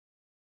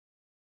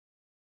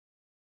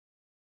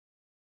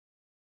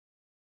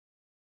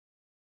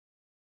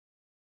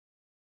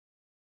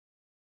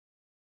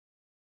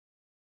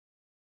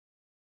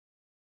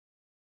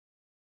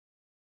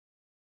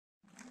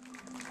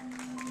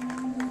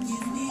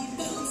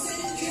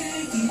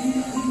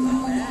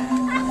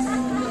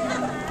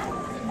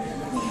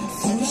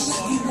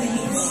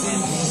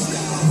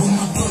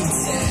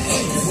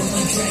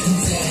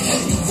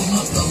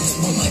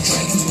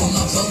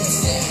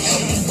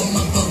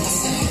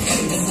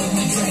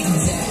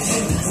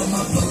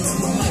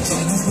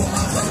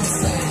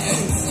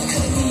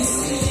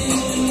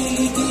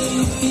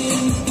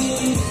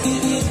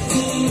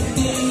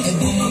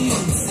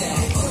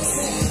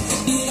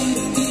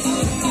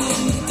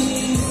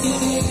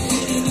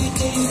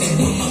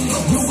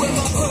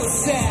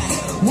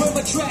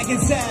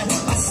dragons at?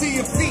 I see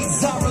your feet,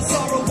 Zara,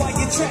 Zara, why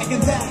you tracking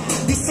that?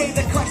 They say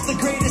that Christ's the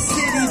greatest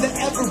city that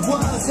ever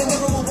was and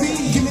ever will be.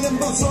 Give me them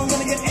boats or I'm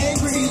gonna get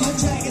angry. My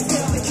dragons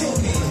gonna kill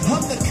me.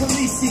 I'm the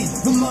Khaleesi,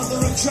 the mother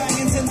of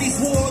dragons, and these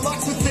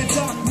warlocks with their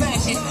dark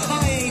magic.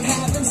 I ain't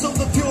having, so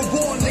the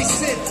pureborn they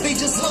sit, they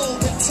just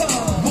hold their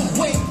tongue. But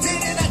wait,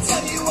 didn't I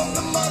tell you I'm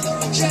the mother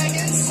of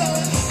dragons,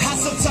 son?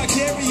 House of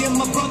Targaryen,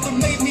 my brother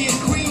made me a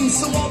queen,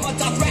 so all my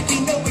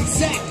Dothraki know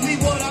exactly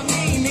what I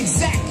mean,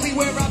 exactly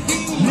where I've been.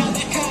 Now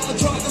that Kyle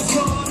Drogo's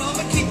gone,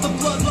 I'ma keep the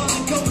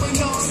bloodline going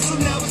on, so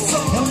now it's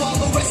on. And while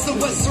the rest of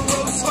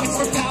Westeros fights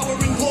for power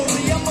and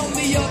glory, I'm on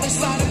the other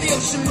side of the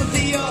ocean with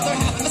the other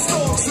half of the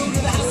storm. So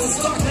to the House of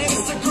Stark,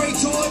 Lannister,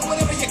 Greyjoy,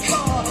 whatever you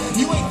call.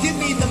 You ain't give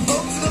me the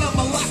votes, then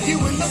I'ma lock you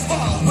in the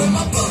fall. Where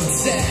my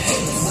boats at?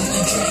 Where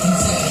my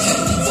dragons at?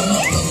 Where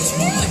my boats?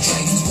 Where my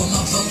dragons? Where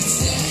my boats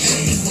at?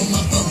 Where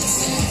my boats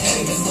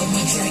at? Where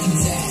my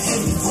dragons at?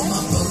 Where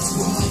my boats?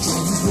 Where my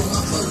dragons? Where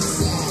my boats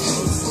at?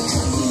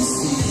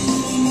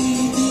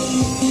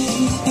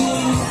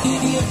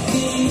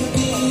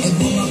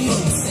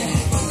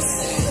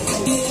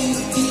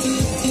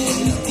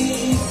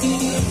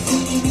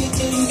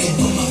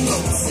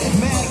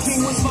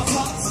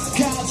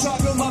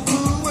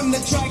 The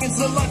dragons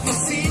are like my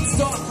seeds,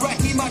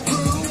 Dothraki my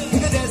crew.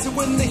 In the desert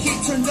when the heat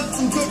turned up,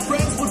 some good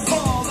friends would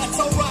fall. That's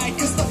alright,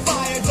 cause the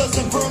fire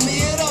doesn't burn me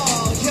at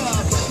all. Yeah,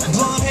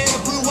 blonde hair,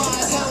 blue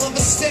eyes, hell of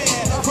a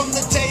stare. From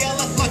the day I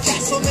left my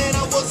castle, man,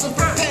 I wasn't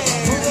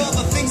prepared for all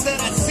the things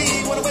that I see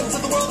when I went to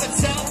the world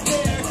that's out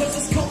there. Cause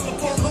it's cold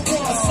upon the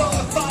wall, I saw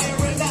the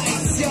fire and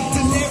ice. Yeah,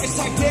 Daenerys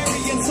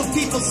Targaryen, so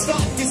people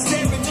stop you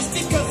staring. Just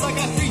because I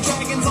got 3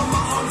 dragons on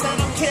my arms that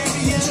I'm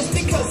carrying. Just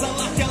because I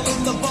lock out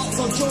in the vaults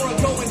on Jorah,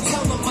 go and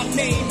tell them my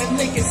name and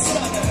make it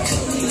stutter.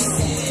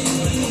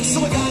 So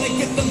I gotta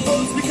get them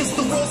votes because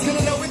the world's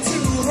gonna know it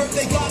too. Heard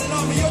they got an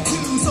army or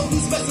two, so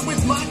who's messing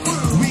with my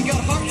crew? We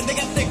got heart and they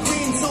got their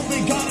queen, so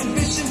they got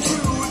ambition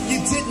true. If you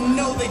didn't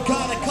know, they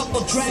got a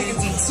couple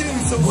dragons or two.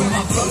 So where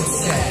my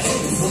votes at?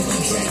 Where my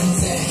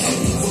dragons at?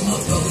 Where my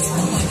votes?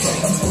 Where my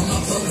dragons? Where my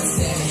votes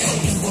at?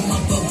 Where my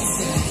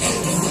votes at?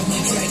 Where my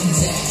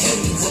dragons at?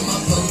 Where my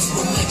votes?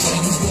 Where my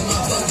dragons? Where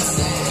my votes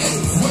at?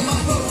 Where my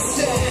votes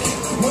at?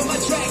 Where my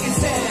dragons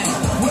at?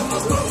 Where my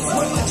boats,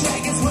 where my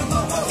dragons, where my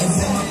boats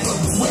at?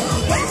 Where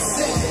my boats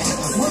at?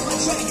 Where my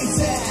dragons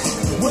at?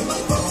 Where my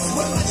boats,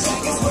 where my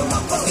dragons, where my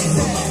boats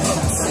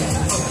at?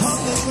 I'm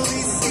the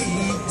Khaleesi,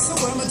 so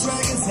where my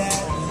dragons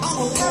at? I'm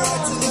over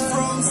right to the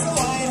throne, so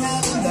I ain't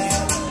having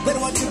that. Better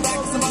watch your back,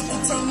 'cause I'm about to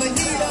turn the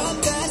heat up.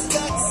 That's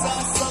duck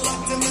sauce, I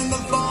locked him in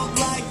the vault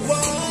like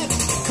what?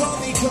 Call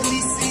me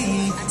Khaleesi,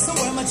 so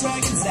where my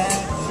dragons at?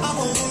 I'm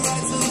over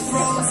right to the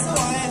throne, so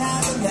I ain't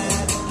having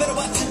that. Better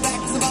watch your back,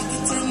 'cause I'm about to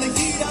turn the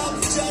heat up.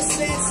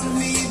 Just answer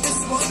me this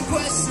one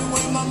question: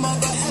 where my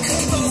mother ever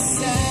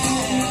votes at?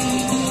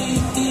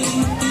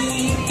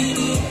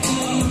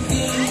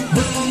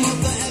 Where my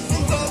mother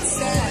ever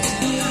votes at?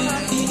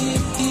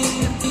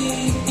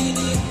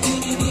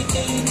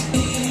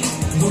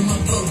 Where my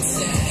boats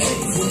at?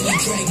 Where my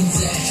dragons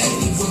at?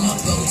 Where my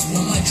boats?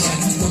 Where my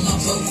dragons? Where my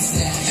boats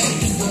at?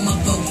 Where my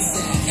boats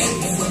at?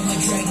 Where my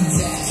dragons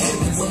at?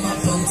 Where my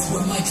boats?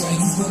 Where my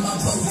dragons? Where my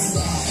boats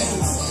at?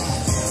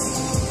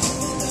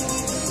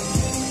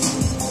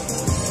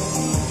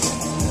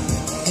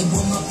 And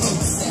where my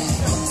boats at?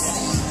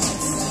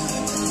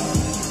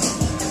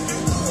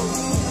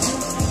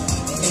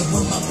 And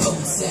where my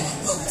boats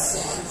at?